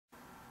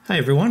Hi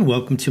everyone,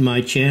 welcome to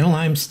my channel.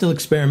 I'm still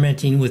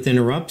experimenting with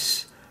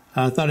interrupts.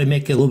 I thought I'd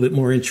make it a little bit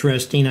more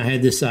interesting. I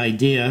had this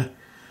idea.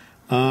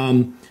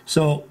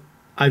 So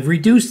I've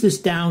reduced this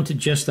down to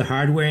just the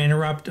hardware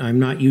interrupt. I'm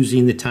not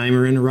using the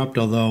timer interrupt,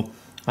 although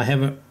I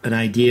have an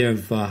idea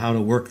of how to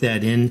work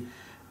that in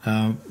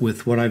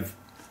with what I've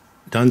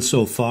done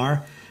so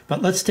far.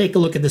 But let's take a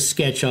look at the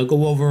sketch.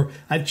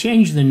 I've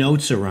changed the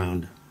notes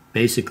around,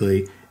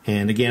 basically.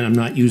 And again, I'm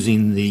not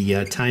using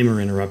the timer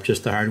interrupt,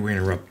 just the hardware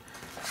interrupt.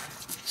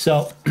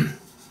 So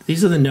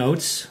these are the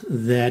notes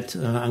that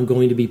I'm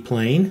going to be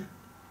playing.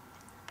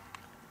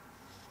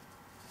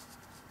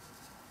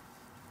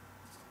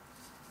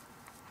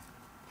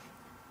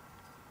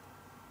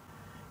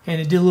 And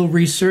I did a little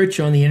research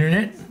on the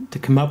internet to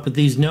come up with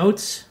these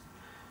notes.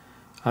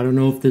 I don't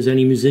know if there's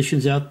any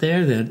musicians out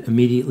there that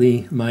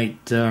immediately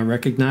might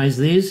recognize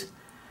these,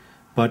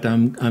 but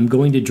I'm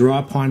going to draw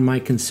upon my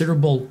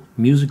considerable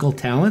musical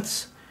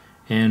talents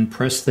and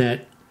press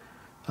that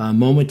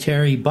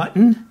momentary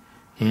button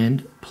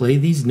and play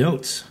these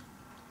notes.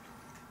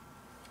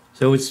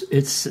 So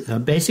it's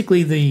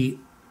basically the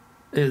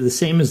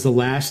same as the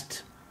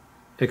last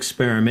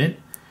experiment,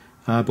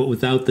 but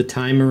without the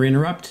timer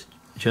interrupt,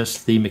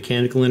 just the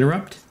mechanical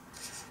interrupt.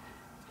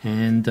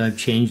 And I've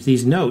changed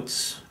these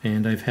notes,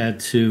 and I've had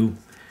to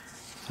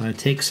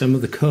take some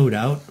of the code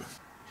out,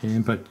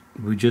 but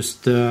we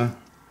just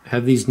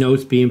have these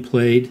notes being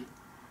played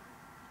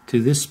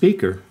to this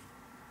speaker.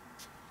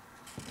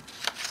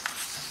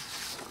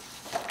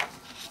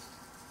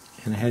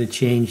 And I had to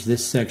change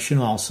this section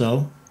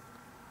also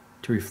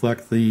to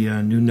reflect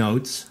the new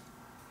notes.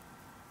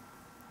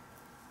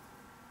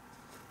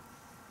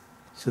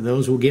 So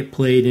those will get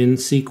played in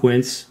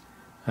sequence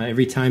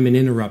every time an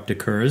interrupt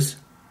occurs.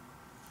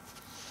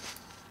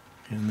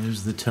 And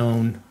there's the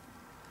tone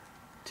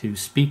to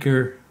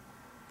speaker,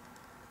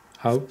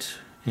 out,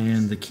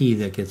 and the key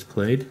that gets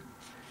played.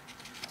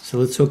 So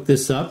let's hook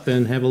this up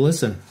and have a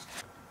listen.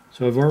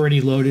 So I've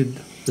already loaded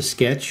the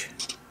sketch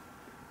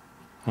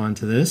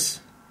onto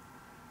this.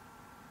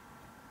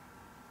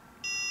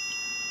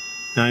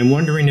 Now I'm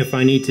wondering if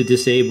I need to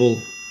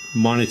disable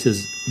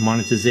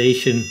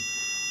monetization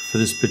for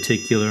this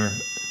particular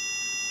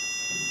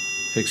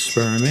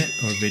experiment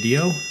or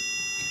video.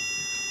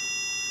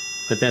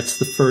 But that's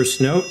the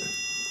first note.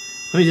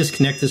 Let me just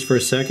connect this for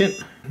a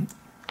second.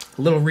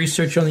 A little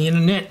research on the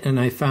internet and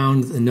I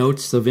found the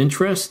notes of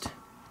interest.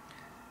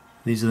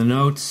 These are the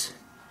notes.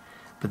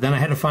 But then I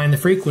had to find the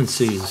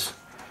frequencies.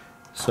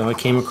 So I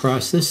came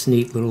across this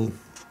neat little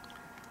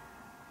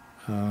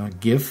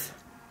GIF.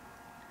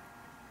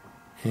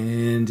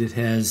 And it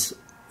has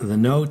the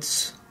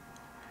notes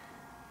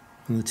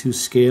and the two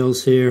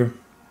scales here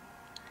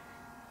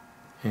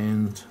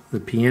and the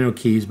piano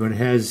keys, but it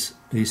has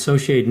the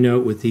associated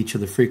note with each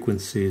of the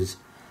frequencies.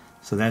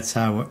 So that's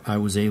how I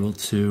was able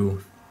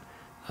to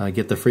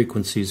get the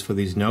frequencies for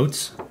these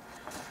notes.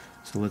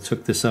 So let's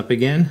hook this up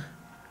again.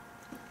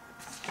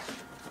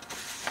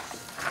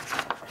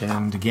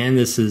 And again,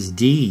 this is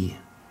D,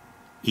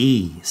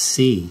 E,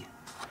 C.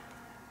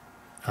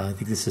 I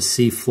think this is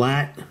C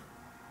flat.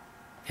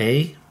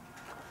 A.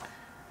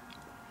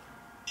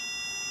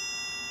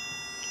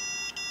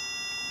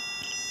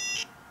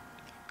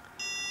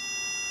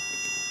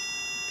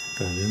 Put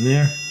that in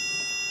there.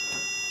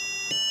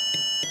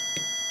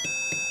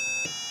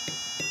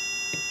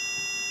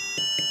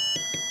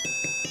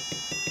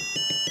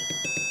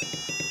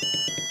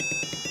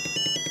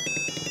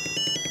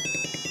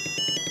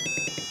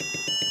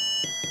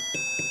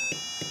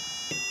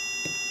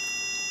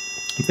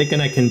 I'm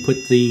thinking I can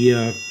put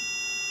the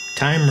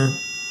timer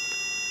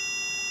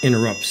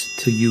interrupts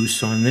to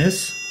use on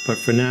this, but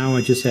for now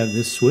I just have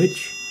this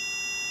switch,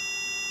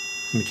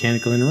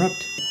 mechanical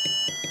interrupt.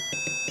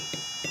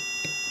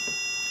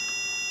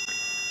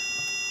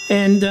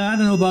 And I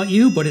don't know about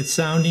you, but it's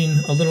sounding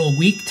a little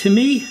weak to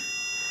me,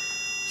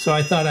 so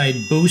I thought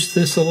I'd boost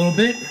this a little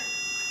bit.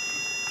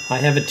 I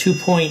have a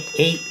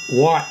 2.8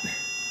 watt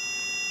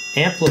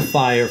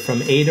amplifier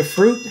from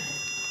Adafruit.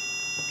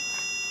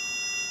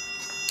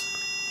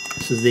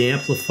 This is the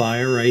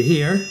amplifier right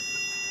here.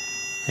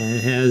 And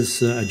it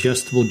has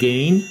adjustable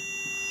gain,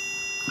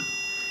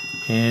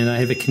 and I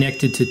have it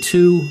connected to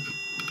two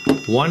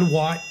 1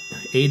 watt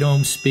 8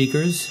 ohm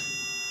speakers.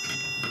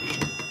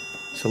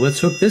 So let's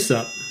hook this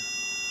up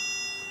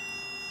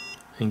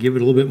and give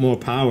it a little bit more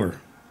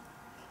power.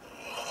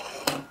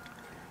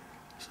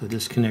 So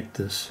disconnect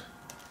this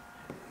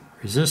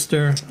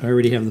resistor. I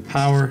already have the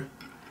power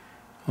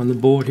on the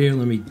board here.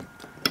 Let me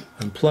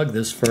unplug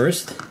this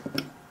first.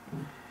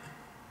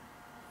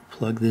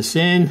 Plug this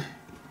in.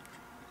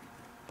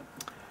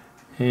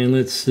 And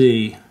let's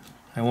see,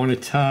 I want to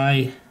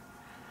tie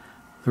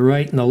the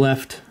right and the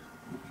left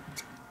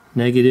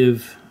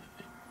negative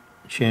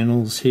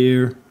channels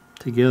here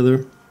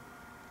together.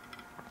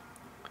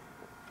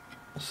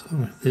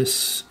 So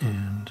this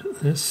and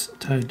this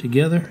tied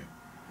together.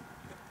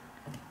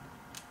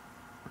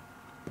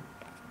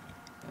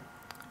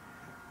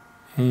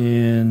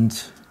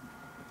 And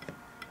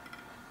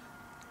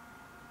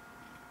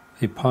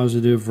a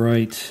positive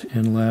right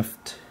and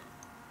left.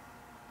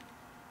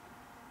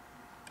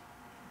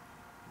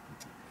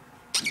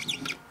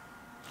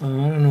 I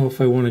don't know if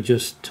I want to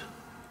just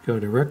go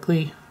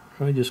directly.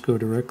 Probably just go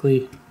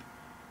directly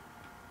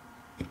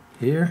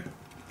here.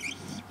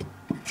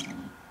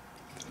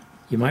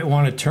 You might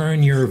want to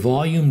turn your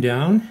volume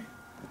down.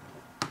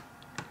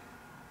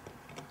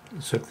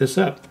 Let's hook this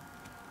up.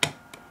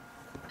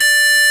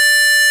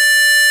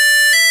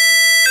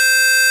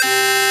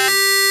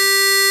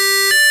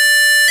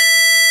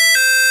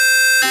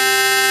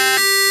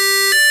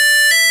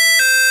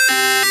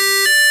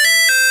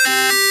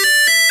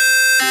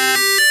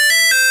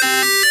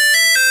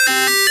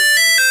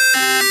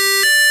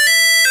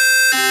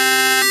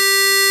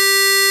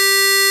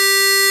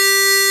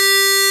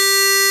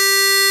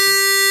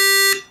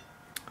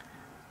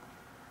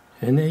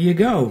 And there you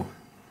go.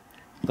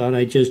 Thought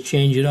I'd just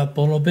change it up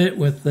a little bit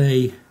with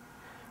a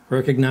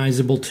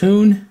recognizable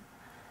tune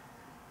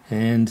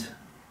and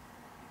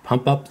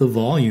pump up the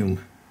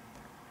volume.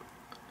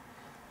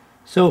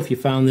 So if you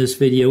found this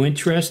video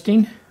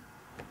interesting,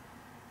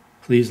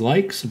 please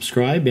like,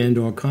 subscribe,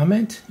 and/or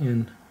comment,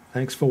 and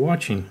thanks for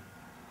watching.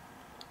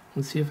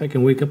 Let's see if I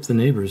can wake up the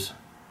neighbors.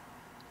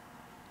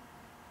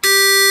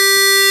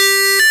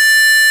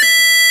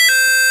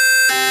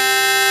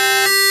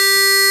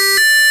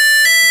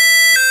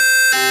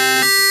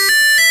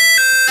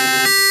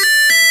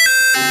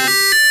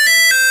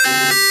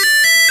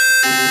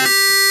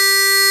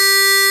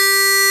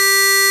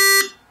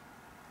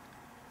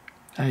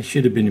 I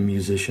should have been a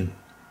musician.